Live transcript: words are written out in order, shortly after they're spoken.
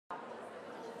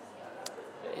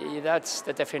That's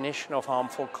the definition of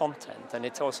harmful content, and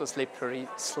it's also a slippery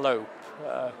slope.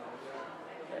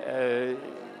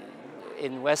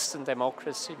 In Western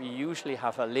democracy, we usually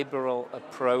have a liberal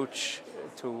approach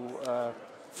to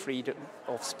freedom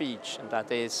of speech, and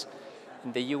that is,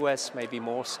 in the US maybe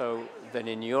more so than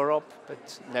in Europe,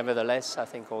 but nevertheless I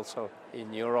think also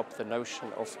in Europe the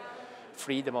notion of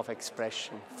freedom of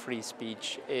expression, free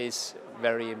speech is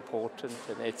very important,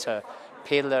 and it's a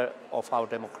pillar of our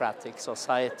democratic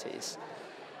societies.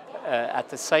 At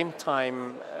the same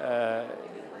time,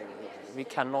 we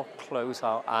cannot close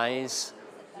our eyes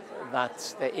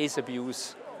that there is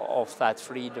abuse of that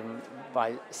freedom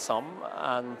by some,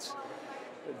 and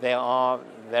there are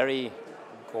very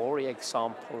gory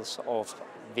examples of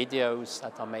videos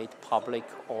that are made public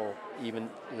or even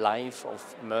live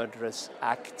of murderous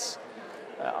acts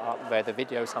where the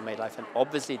videos are made live, and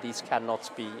obviously these cannot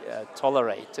be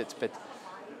tolerated, but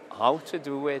how to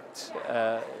do it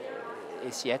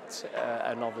is yet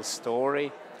another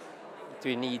story. Do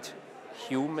you need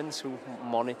humans who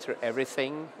monitor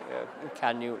everything?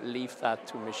 Can you leave that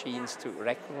to machines to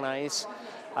recognize?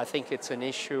 I think it's an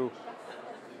issue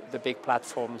the big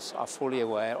platforms are fully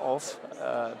aware of,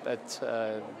 but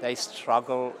they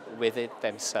struggle with it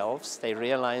themselves. They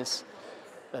realize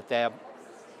that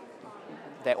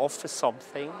they offer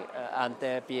something and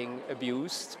they're being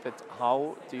abused, but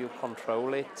how do you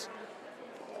control it?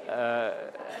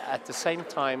 At the same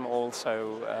time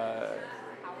also,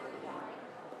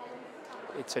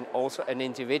 it's also an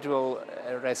individual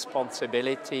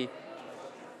responsibility.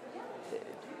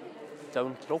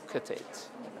 Don't look at it.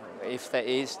 If there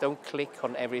is, don't click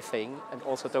on everything, and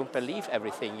also don't believe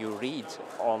everything you read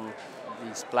on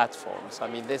these platforms. I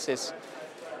mean, this is,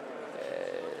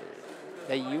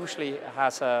 they usually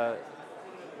has a,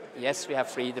 yes, we have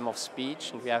freedom of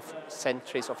speech and we have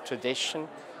centuries of tradition,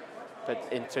 but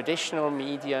in traditional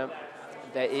media,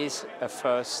 there is a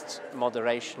first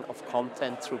moderation of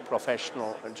content through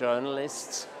professional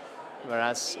journalists,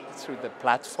 whereas through the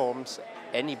platforms,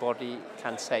 anybody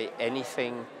can say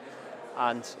anything,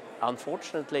 and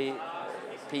unfortunately,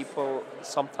 people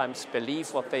sometimes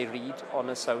believe what they read on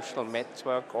a social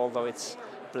network, although it's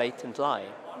blatant lie.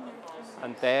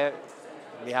 And there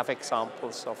we have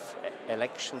examples of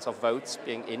elections, of votes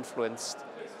being influenced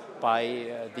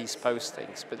by these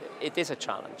postings, but it is a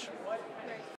challenge.